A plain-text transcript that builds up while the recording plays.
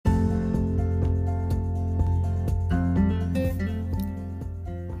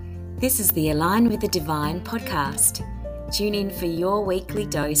This is the Align with the Divine podcast. Tune in for your weekly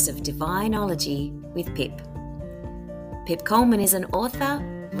dose of Divineology with Pip. Pip Coleman is an author,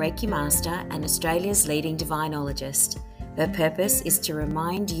 Reiki master, and Australia's leading divinologist. Her purpose is to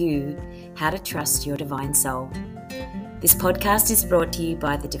remind you how to trust your divine soul. This podcast is brought to you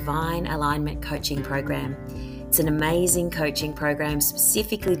by the Divine Alignment Coaching Program. It's an amazing coaching program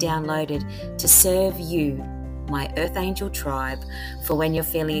specifically downloaded to serve you, my Earth Angel tribe, for when you're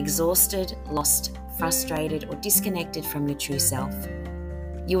feeling exhausted, lost, frustrated, or disconnected from your true self.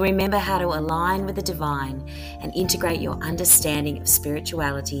 You'll remember how to align with the divine and integrate your understanding of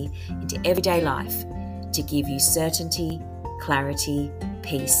spirituality into everyday life to give you certainty, clarity,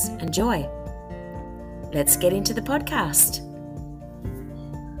 peace, and joy. Let's get into the podcast.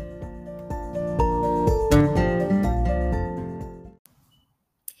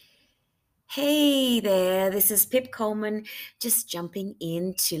 Hey there, this is Pip Coleman, just jumping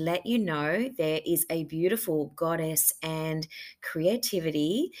in to let you know there is a beautiful goddess and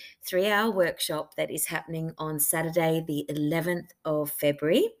creativity 3-hour workshop that is happening on Saturday, the 11th of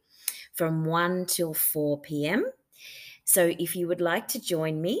February from 1 till 4 p.m. So if you would like to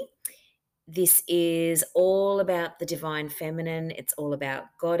join me, this is all about the divine feminine. It's all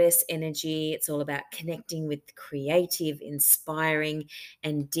about goddess energy. It's all about connecting with creative, inspiring,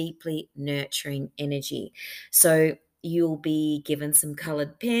 and deeply nurturing energy. So you'll be given some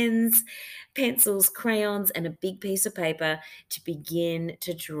colored pens, pencils, crayons, and a big piece of paper to begin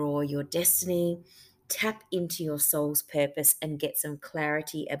to draw your destiny, tap into your soul's purpose, and get some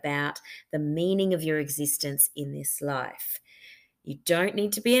clarity about the meaning of your existence in this life. You don't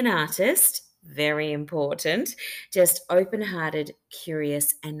need to be an artist, very important, just open-hearted,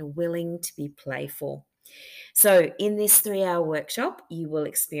 curious, and willing to be playful. So in this 3-hour workshop, you will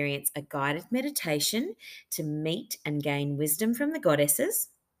experience a guided meditation to meet and gain wisdom from the goddesses.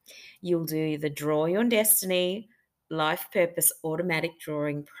 You'll do the Draw Your Destiny Life Purpose Automatic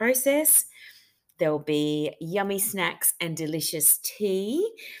Drawing process. There'll be yummy snacks and delicious tea.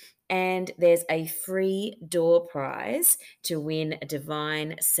 And there's a free door prize to win a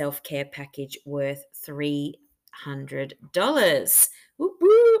divine self-care package worth $300. Whoop,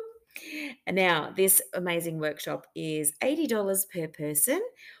 whoop. And now, this amazing workshop is $80 per person,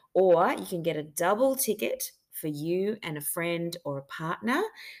 or you can get a double ticket for you and a friend or a partner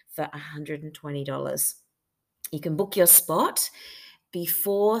for $120. You can book your spot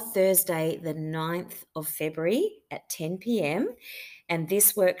before Thursday, the 9th of February at 10 p.m. And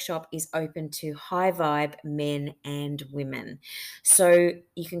this workshop is open to high vibe men and women. So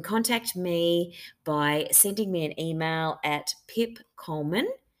you can contact me by sending me an email at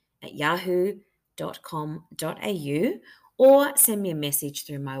pipcoleman@yahoo.com.au or send me a message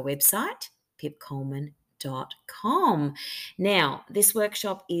through my website, pipcoleman.com. Now, this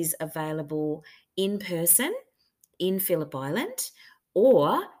workshop is available in person in Phillip Island,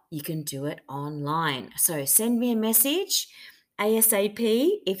 or you can do it online. So send me a message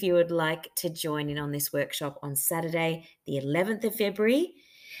ASAP if you would like to join in on this workshop on Saturday, the 11th of February,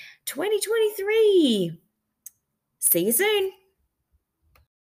 2023. See you soon.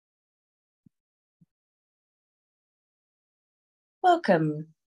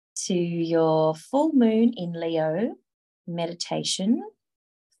 Welcome to your full moon in Leo meditation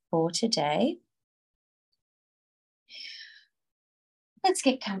for today. Let's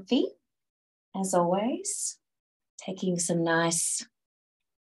get comfy, as always, taking some nice,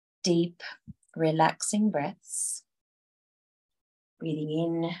 deep, relaxing breaths. Breathing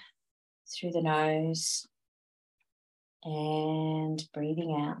in through the nose and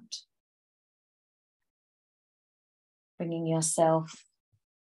breathing out. Bringing yourself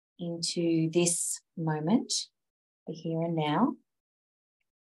into this moment, the here and now.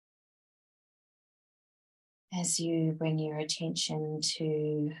 As you bring your attention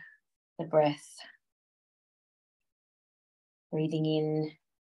to the breath, breathing in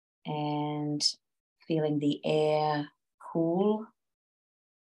and feeling the air cool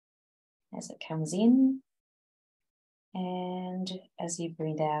as it comes in, and as you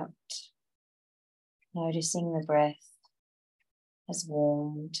breathe out, noticing the breath has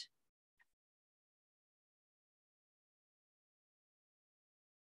warmed.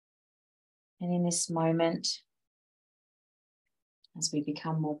 And in this moment, as we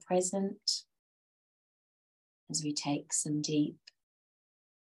become more present, as we take some deep,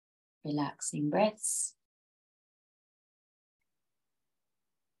 relaxing breaths,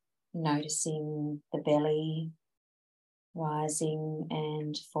 noticing the belly rising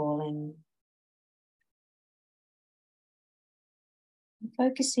and falling,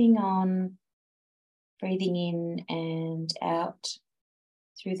 focusing on breathing in and out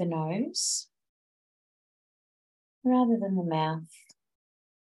through the nose rather than the mouth.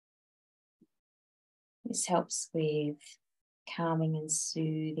 This helps with calming and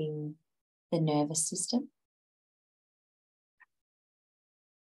soothing the nervous system.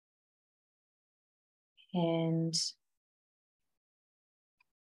 And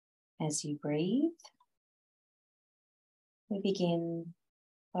as you breathe, we begin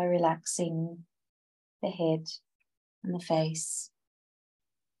by relaxing the head and the face,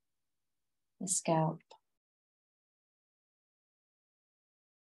 the scalp.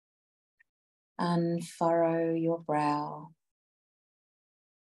 Unfurrow your brow.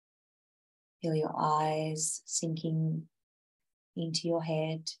 Feel your eyes sinking into your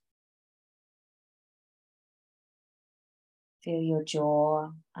head. Feel your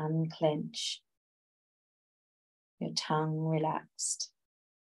jaw unclench, your tongue relaxed.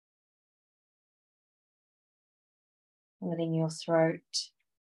 Letting your throat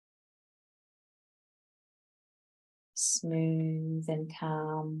smooth and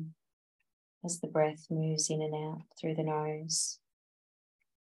calm as the breath moves in and out through the nose.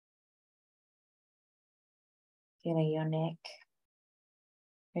 Feeling your neck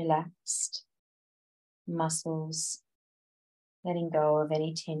relaxed, muscles letting go of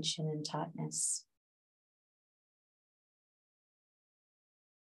any tension and tightness.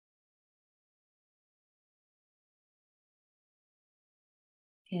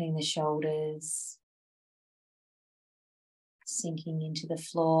 Feeling the shoulders sinking into the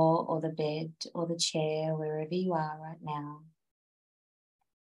floor or the bed or the chair, wherever you are right now.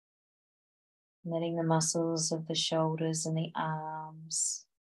 Letting the muscles of the shoulders and the arms,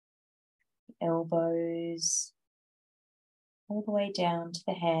 elbows, all the way down to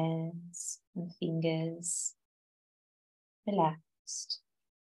the hands and fingers, relaxed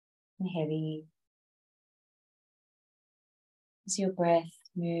and heavy. As your breath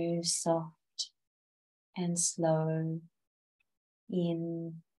moves soft and slow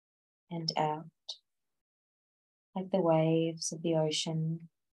in and out, like the waves of the ocean.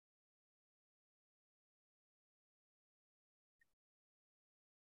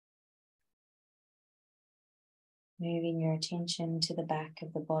 Moving your attention to the back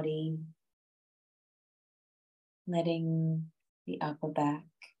of the body, letting the upper back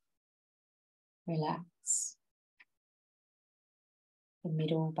relax, the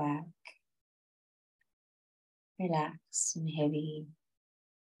middle back relax and heavy,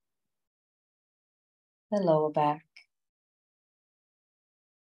 the lower back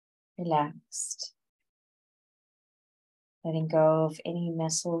relaxed, letting go of any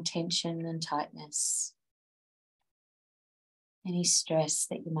muscle tension and tightness, any stress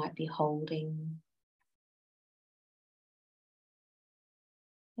that you might be holding.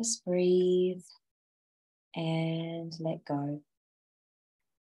 Just breathe and let go.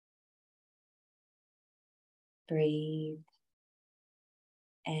 Breathe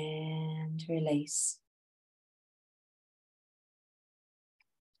and release.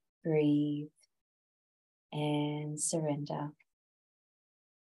 Breathe and surrender.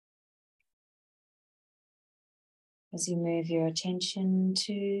 As you move your attention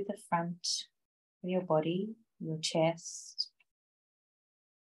to the front of your body, your chest,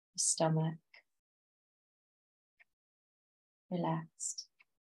 your stomach, relaxed.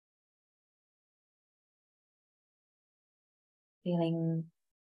 Feeling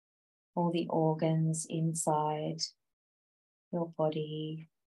all the organs inside your body,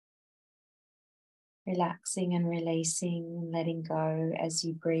 relaxing and releasing and letting go as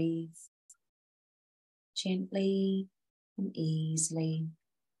you breathe gently and easily.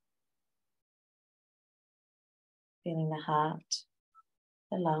 Feeling the heart,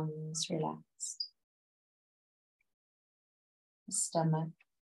 the lungs relaxed, the stomach,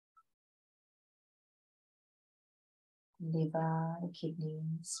 liver, the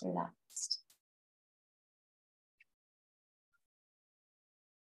kidneys relaxed.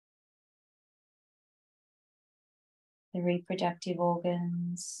 The reproductive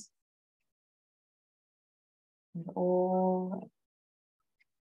organs and all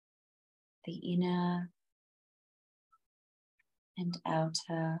the inner and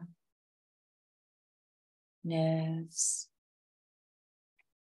outer nerves,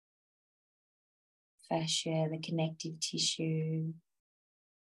 fascia, the connective tissue,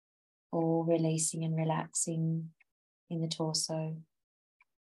 all releasing and relaxing in the torso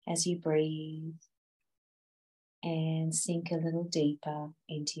as you breathe and sink a little deeper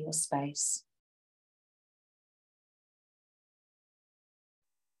into your space.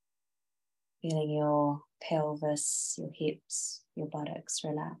 Feeling your pelvis, your hips, your buttocks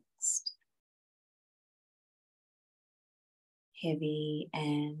relaxed. heavy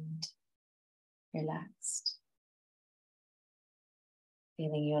and relaxed.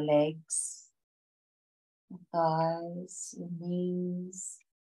 Feeling your legs, your thighs, your knees,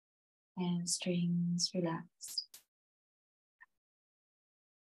 hamstrings relaxed.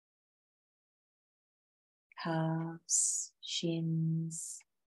 Calves, shins,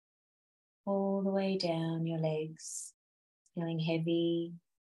 all the way down your legs, feeling heavy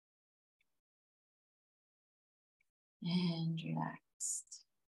and relaxed.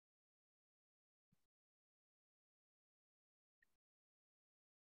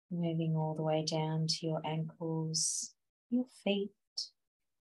 Moving all the way down to your ankles, your feet,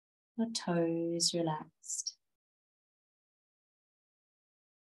 your toes relaxed.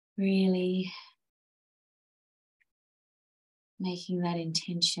 Really making that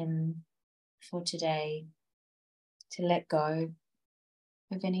intention for today to let go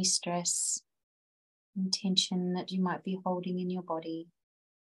of any stress and tension that you might be holding in your body.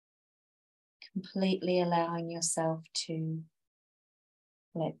 Completely allowing yourself to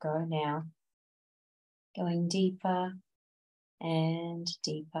let go now. Going deeper and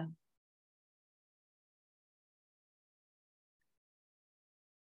deeper.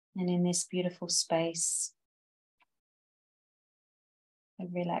 And in this beautiful space of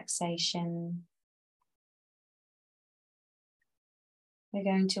relaxation, we're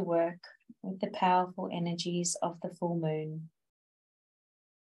going to work with the powerful energies of the full moon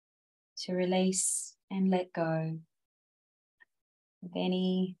to release and let go of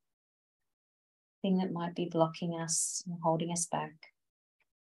anything that might be blocking us and holding us back.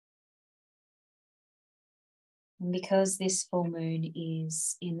 And because this full moon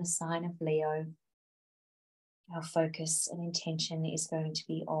is in the sign of Leo, our focus and intention is going to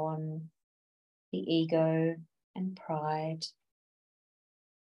be on the ego and pride.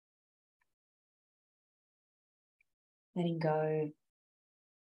 Letting go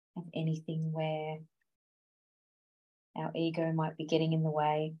of anything where our ego might be getting in the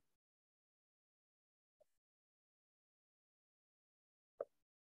way.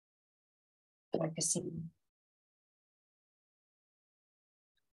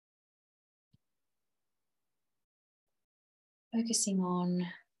 Focusing on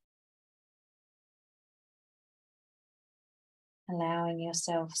allowing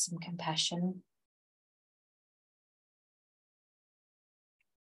yourself some compassion.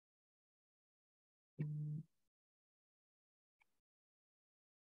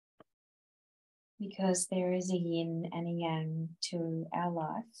 Because there is a yin and a yang to our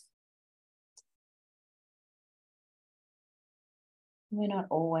life. We're not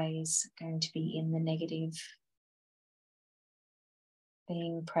always going to be in the negative.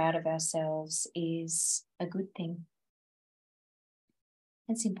 Being proud of ourselves is a good thing.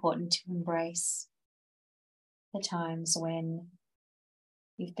 It's important to embrace the times when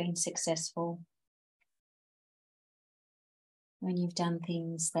you've been successful, when you've done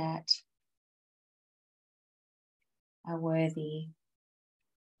things that are worthy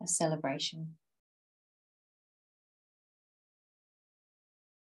of celebration.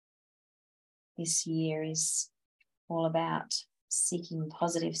 This year is all about seeking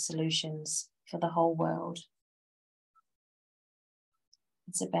positive solutions for the whole world.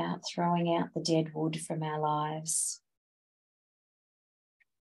 It's about throwing out the dead wood from our lives.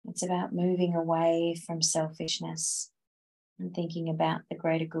 It's about moving away from selfishness and thinking about the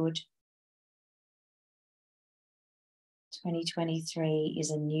greater good. 2023 is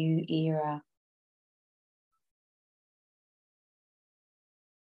a new era.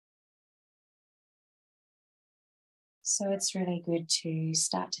 So it's really good to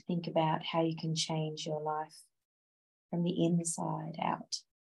start to think about how you can change your life from the inside out.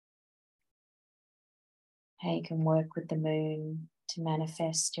 How you can work with the moon to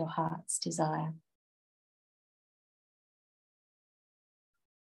manifest your heart's desire.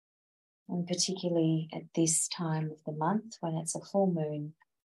 And particularly at this time of the month when it's a full moon,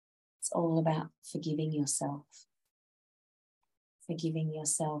 it's all about forgiving yourself. Forgiving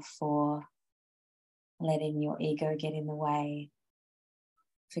yourself for letting your ego get in the way.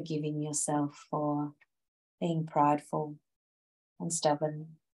 Forgiving yourself for being prideful and stubborn.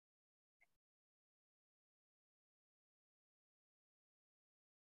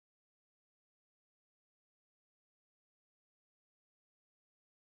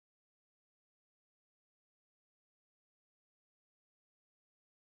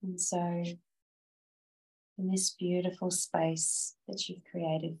 And so, in this beautiful space that you've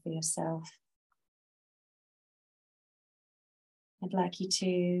created for yourself, I'd like you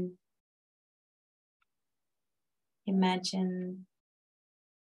to imagine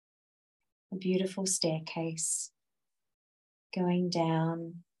a beautiful staircase going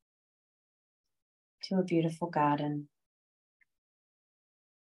down to a beautiful garden.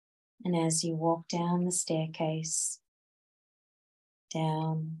 And as you walk down the staircase,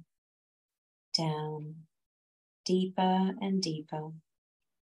 down, down, deeper and deeper,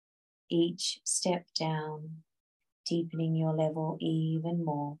 each step down, deepening your level even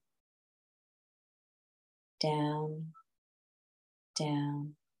more. Down,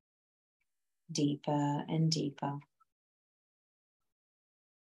 down, deeper and deeper.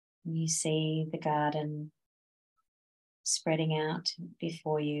 You see the garden spreading out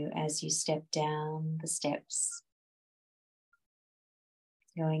before you as you step down the steps,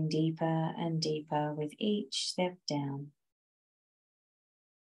 going deeper and deeper with each step down.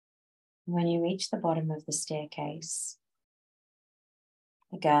 When you reach the bottom of the staircase,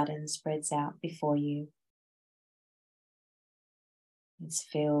 the garden spreads out before you. It's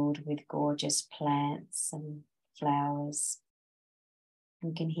filled with gorgeous plants and flowers.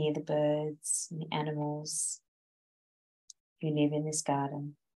 You can hear the birds and the animals who live in this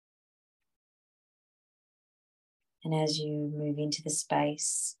garden. And as you move into the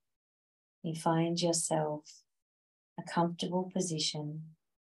space, you find yourself a comfortable position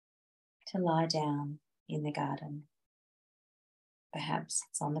to lie down in the garden. Perhaps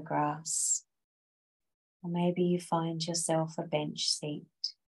it's on the grass, or maybe you find yourself a bench seat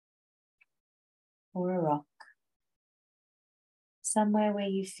or a rock, somewhere where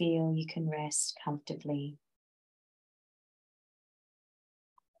you feel you can rest comfortably.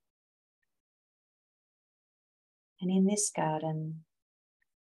 And in this garden,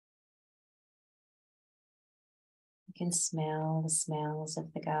 you can smell the smells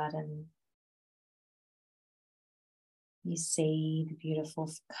of the garden. You see the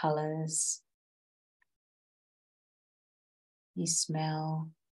beautiful colours. You smell,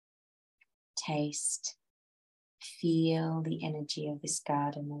 taste, feel the energy of this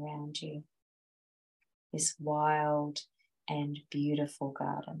garden around you. This wild and beautiful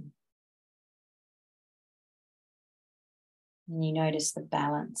garden. And you notice the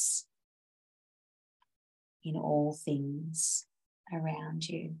balance in all things around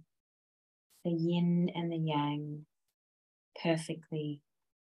you. The yin and the yang perfectly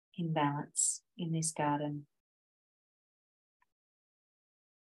in balance in this garden.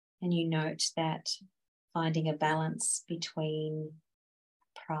 And you note that finding a balance between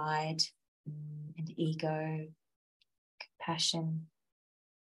pride and ego, compassion,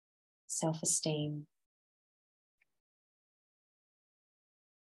 self-esteem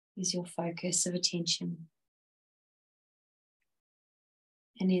is your focus of attention.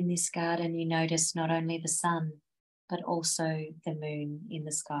 And in this garden, you notice not only the sun, but also the moon in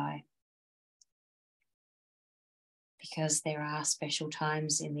the sky. Because there are special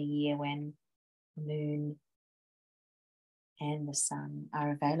times in the year when the moon and the sun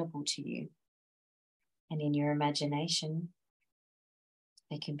are available to you. And in your imagination,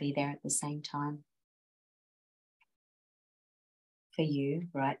 they can be there at the same time. For you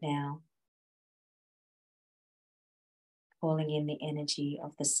right now, calling in the energy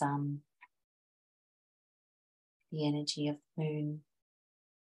of the sun, the energy of the moon,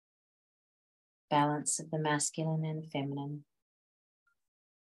 balance of the masculine and feminine.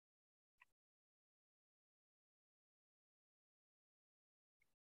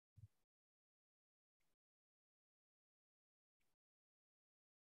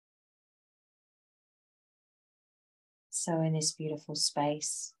 So in this beautiful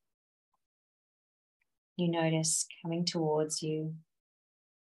space, you notice coming towards you,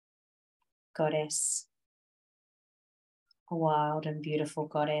 goddess, a wild and beautiful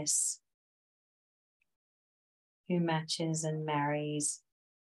goddess who matches and marries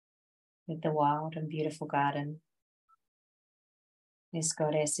with the wild and beautiful garden. This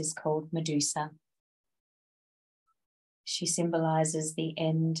goddess is called Medusa. She symbolizes the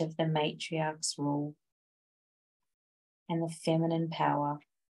end of the matriarch's rule and the feminine power,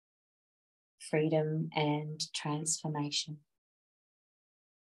 freedom and transformation.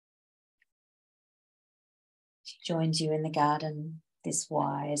 She joins you in the garden, this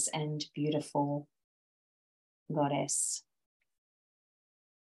wise and beautiful goddess.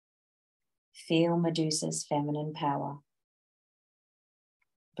 Feel Medusa's feminine power.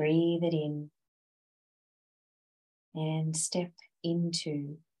 Breathe it in and step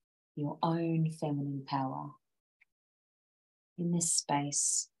into your own feminine power in this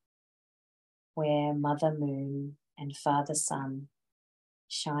space where Mother Moon and Father Sun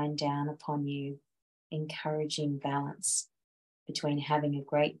shine down upon you, encouraging balance between having a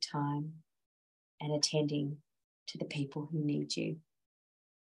great time and attending to the people who need you.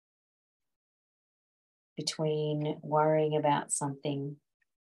 between worrying about something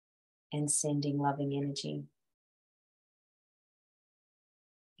and sending loving energy,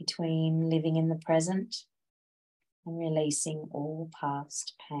 between living in the present and releasing all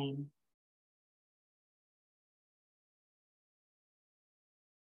past pain.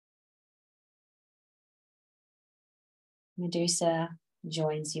 Medusa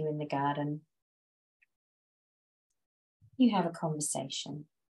joins you in the garden. You have a conversation.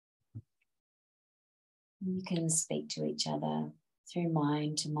 You can speak to each other through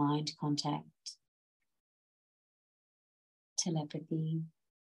mind-to-mind contact, telepathy,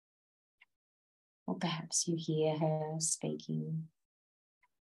 or perhaps you hear her speaking,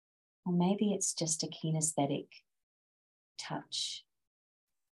 or maybe it's just a kinesthetic touch.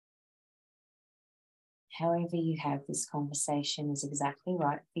 However you have this conversation is exactly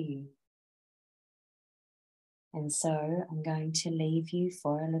right for you. And so I'm going to leave you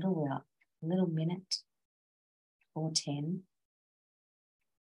for a little minute or 10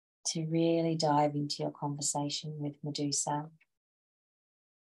 to really dive into your conversation with Medusa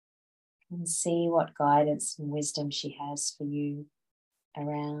and see what guidance and wisdom she has for you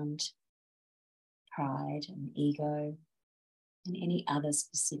around pride and ego and any other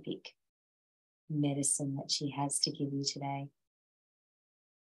specific medicine that she has to give you today.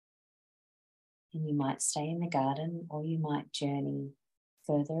 And you might stay in the garden or you might journey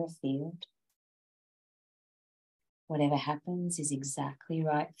further afield. Whatever happens is exactly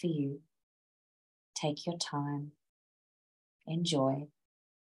right for you. Take your time, enjoy,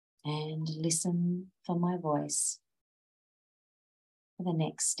 and listen for my voice for the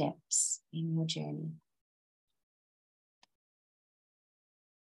next steps in your journey.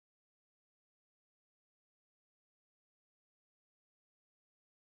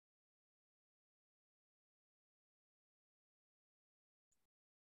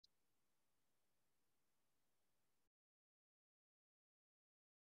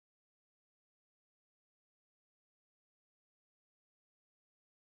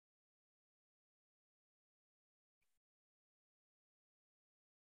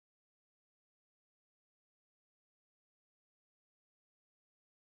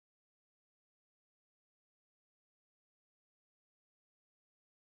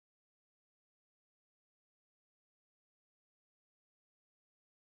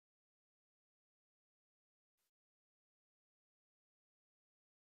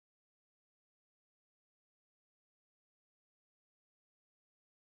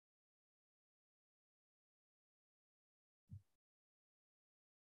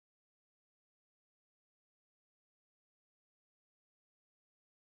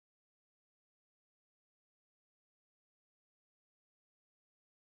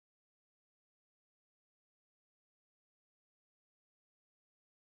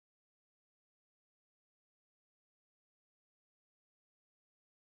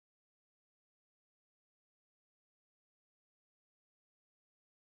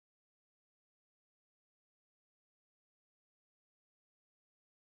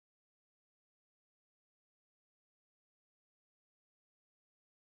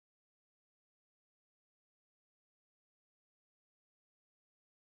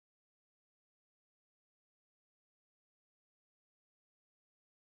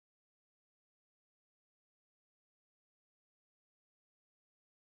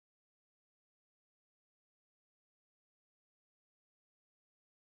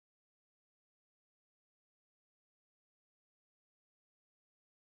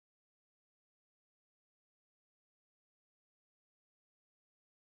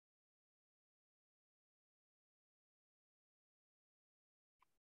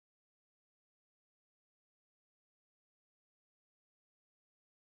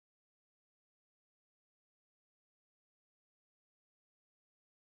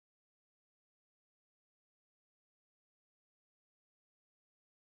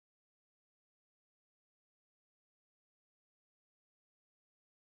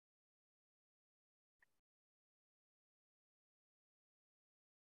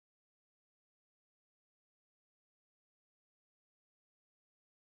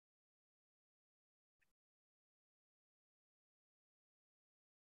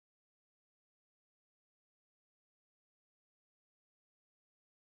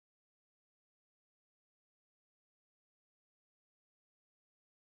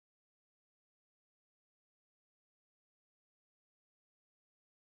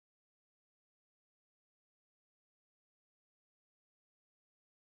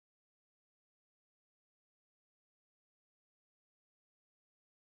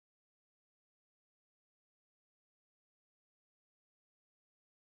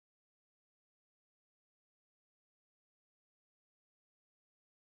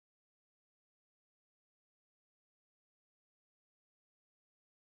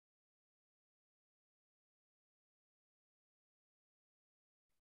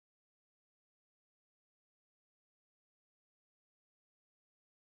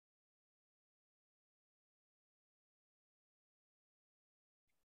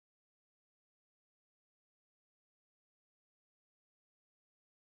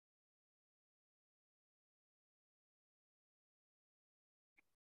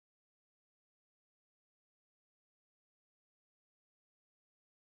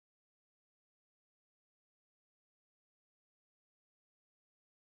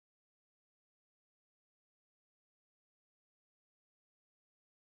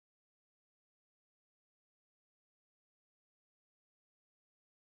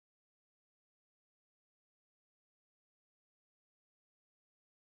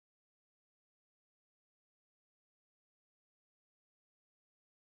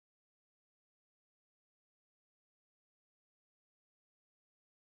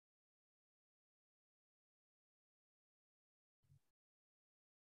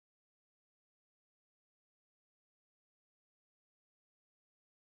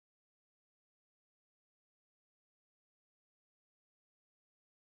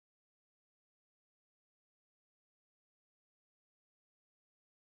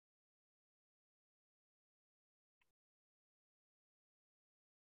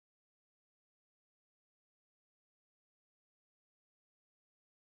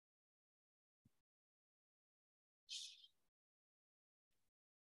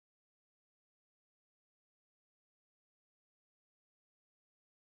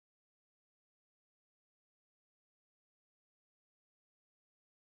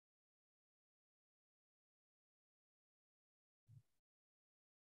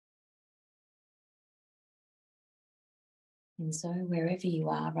 And so wherever you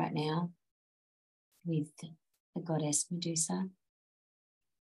are right now with the goddess Medusa,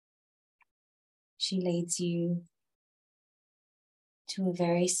 she leads you to a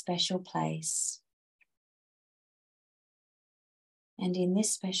very special place. And in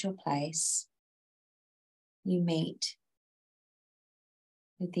this special place, you meet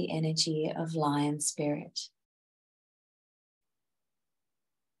with the energy of lion spirit.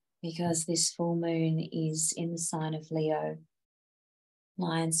 Because this full moon is in the sign of Leo,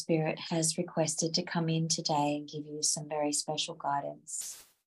 lion spirit has requested to come in today and give you some very special guidance.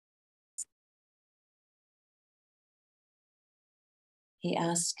 He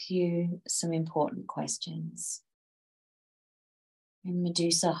asks you some important questions. And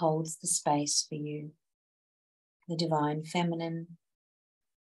Medusa holds the space for you, the divine feminine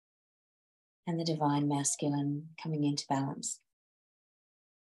and the divine masculine coming into balance.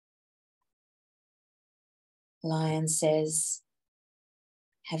 Lion says,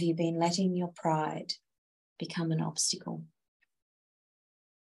 have you been letting your pride become an obstacle?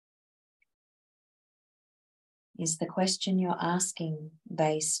 Is the question you're asking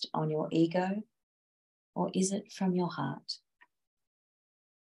based on your ego, or is it from your heart?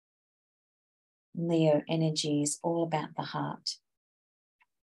 Leo energy is all about the heart.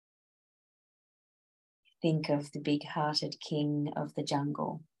 Think of the big-hearted king of the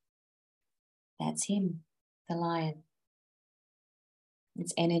jungle. That's him, the lion.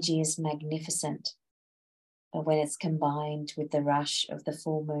 Its energy is magnificent, but when it's combined with the rush of the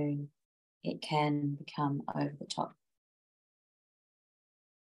full moon, it can become over the top.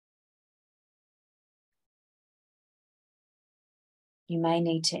 You may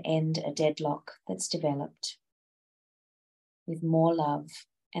need to end a deadlock that's developed. With more love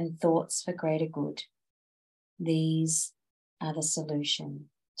and thoughts for greater good, these are the solution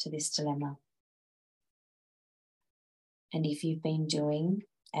to this dilemma. And if you've been doing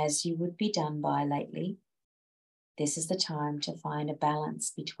as you would be done by lately, this is the time to find a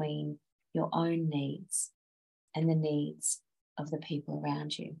balance between your own needs and the needs of the people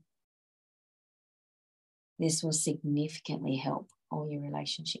around you. This will significantly help all your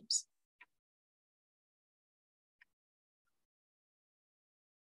relationships.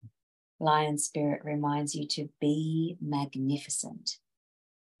 Lion spirit reminds you to be magnificent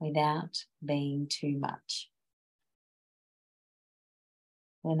without being too much.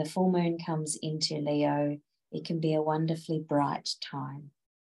 When the full moon comes into Leo, it can be a wonderfully bright time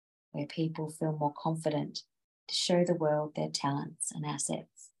where people feel more confident to show the world their talents and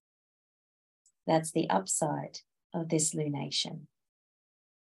assets. That's the upside of this lunation.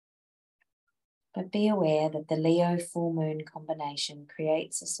 But be aware that the Leo full moon combination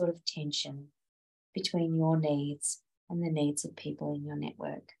creates a sort of tension between your needs and the needs of people in your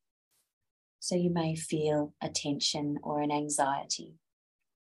network. So you may feel a tension or an anxiety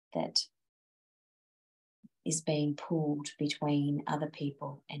that is being pulled between other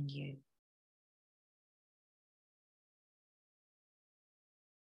people and you.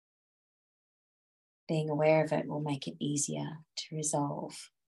 Being aware of it will make it easier to resolve.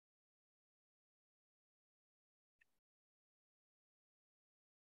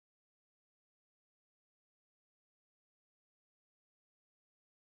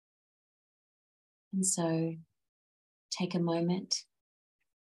 And so take a moment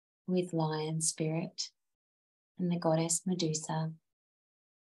with lion spirit and the goddess Medusa.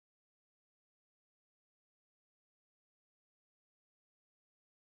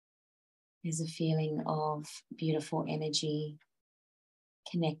 There's a feeling of beautiful energy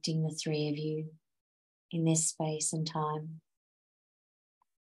connecting the three of you in this space and time.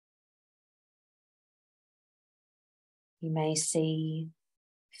 You may see,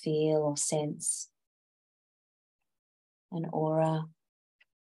 feel, or sense an aura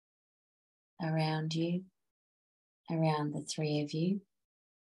around you, around the three of you.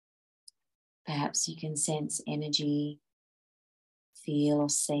 Perhaps you can sense energy, feel or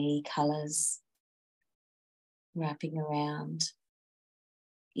see colours wrapping around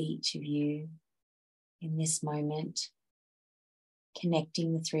each of you in this moment,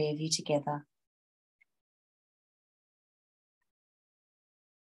 connecting the three of you together.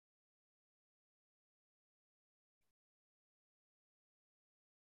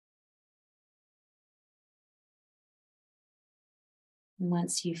 And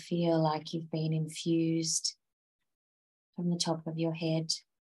once you feel like you've been infused from the top of your head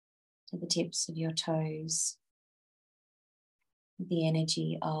to the tips of your toes, with the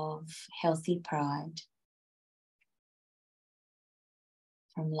energy of healthy pride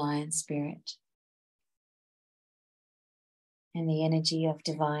from lion spirit, and the energy of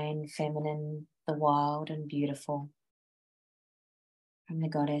divine feminine, the wild and beautiful from the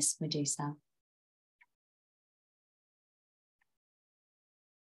goddess Medusa.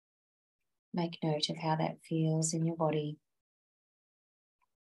 Make note of how that feels in your body.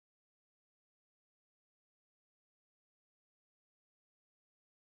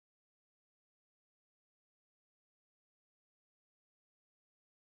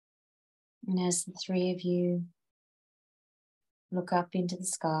 And as the three of you look up into the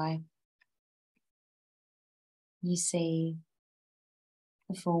sky, you see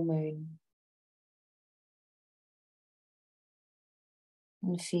the full moon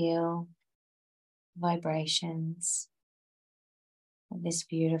and feel vibrations of this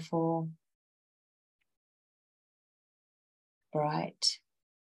beautiful, bright,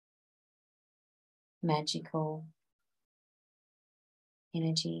 magical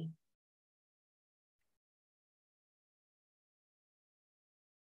energy.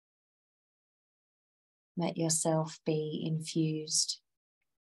 Let yourself be infused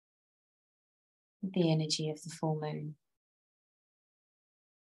with the energy of the full moon.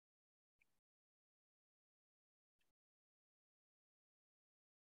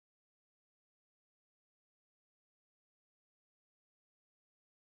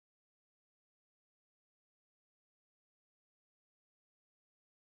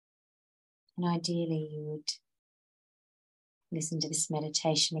 And ideally, you would listen to this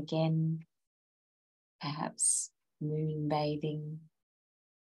meditation again, perhaps moon bathing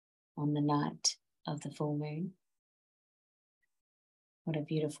on the night of the full moon. What a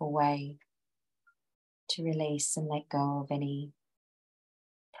beautiful way to release and let go of any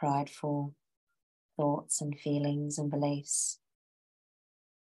prideful thoughts and feelings and beliefs.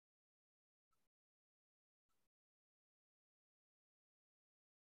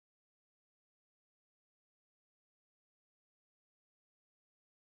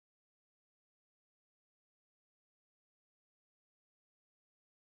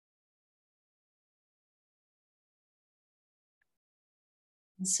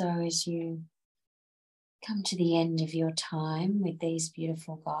 And so as you come to the end of your time with these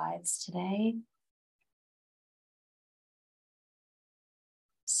beautiful guides today,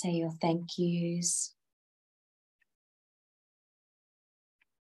 say your thank yous.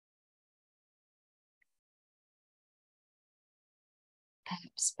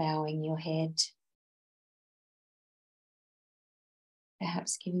 Perhaps bowing your head,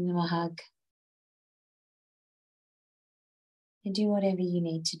 perhaps giving them a hug. And do whatever you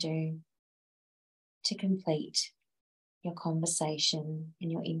need to do to complete your conversation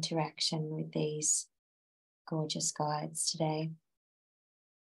and your interaction with these gorgeous guides today.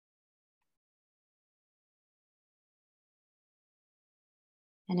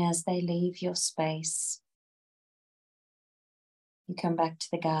 And as they leave your space, you come back to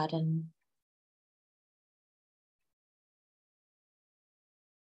the garden,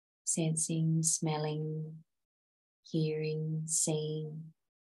 sensing, smelling, hearing, seeing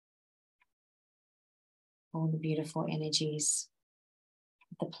all the beautiful energies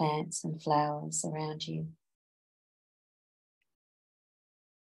of the plants and flowers around you.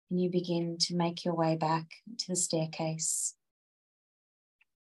 And you begin to make your way back to the staircase,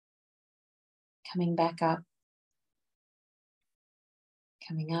 coming back up,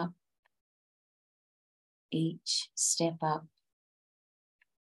 coming up, each step up,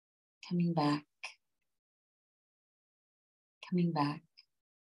 coming back, coming back,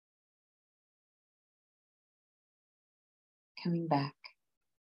 coming back.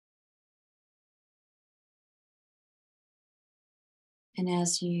 And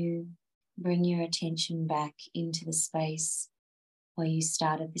as you bring your attention back into the space where you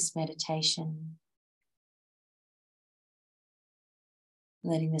started this meditation,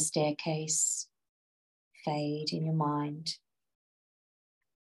 letting the staircase fade in your mind,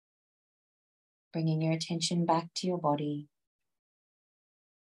 bringing your attention back to your body,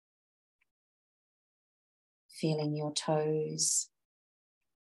 feeling your toes,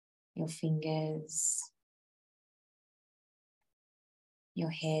 your fingers, your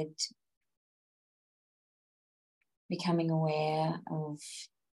head, becoming aware of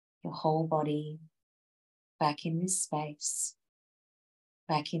your whole body back in this space,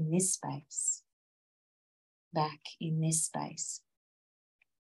 back in this space, back in this space.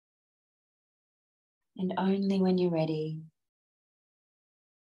 And only when you're ready,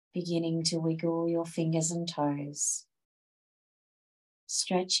 beginning to wiggle your fingers and toes,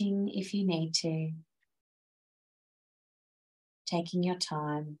 stretching if you need to, taking your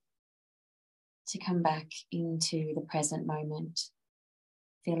time to come back into the present moment,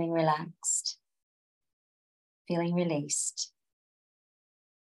 feeling relaxed, feeling released.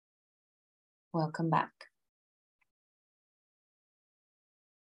 Welcome back.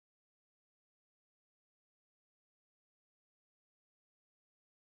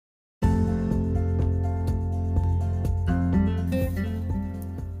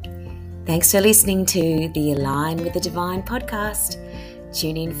 Thanks for listening to the Align with the Divine podcast.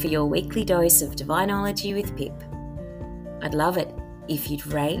 Tune in for your weekly dose of Divinology with Pip. I'd love it if you'd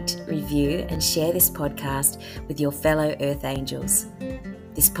rate, review, and share this podcast with your fellow Earth Angels.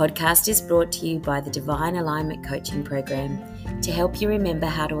 This podcast is brought to you by the Divine Alignment Coaching Program to help you remember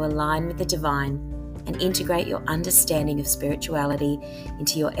how to align with the divine and integrate your understanding of spirituality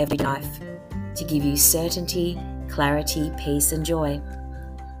into your everyday life to give you certainty, clarity, peace, and joy.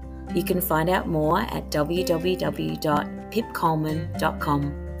 You can find out more at www.pipcoleman.com.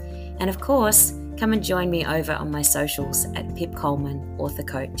 And of course, come and join me over on my socials at Pip Coleman, Author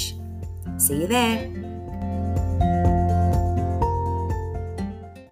Coach. See you there.